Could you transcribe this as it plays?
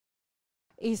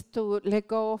is to let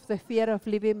go of the fear of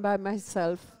living by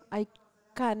myself. I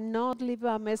cannot live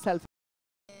by myself.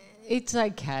 It's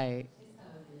okay.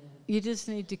 You just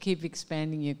need to keep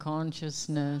expanding your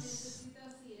consciousness.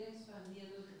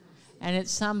 And at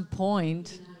some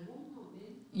point,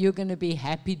 you're going to be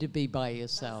happy to be by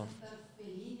yourself.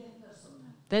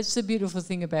 That's the beautiful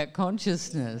thing about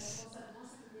consciousness.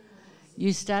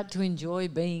 You start to enjoy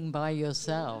being by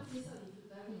yourself.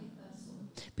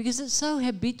 Because it's so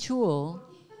habitual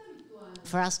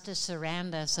for us to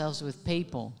surround ourselves with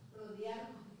people.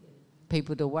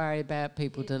 People to worry about,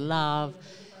 people to love,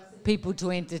 people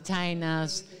to entertain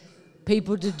us,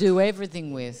 people to do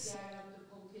everything with.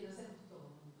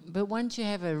 But once you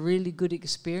have a really good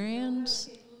experience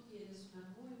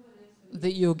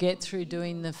that you'll get through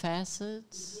doing the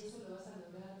facets,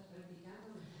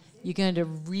 you're going to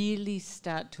really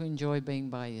start to enjoy being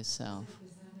by yourself.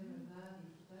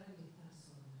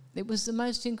 It was the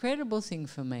most incredible thing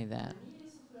for me, that.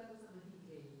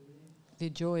 The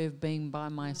joy of being by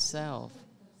myself.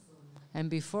 And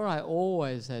before, I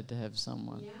always had to have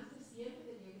someone.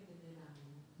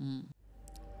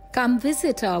 Come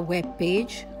visit our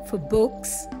webpage for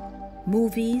books,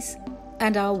 movies,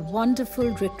 and our wonderful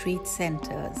retreat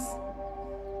centers.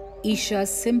 Isha's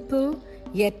simple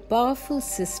yet powerful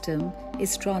system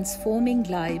is transforming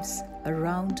lives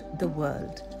around the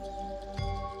world.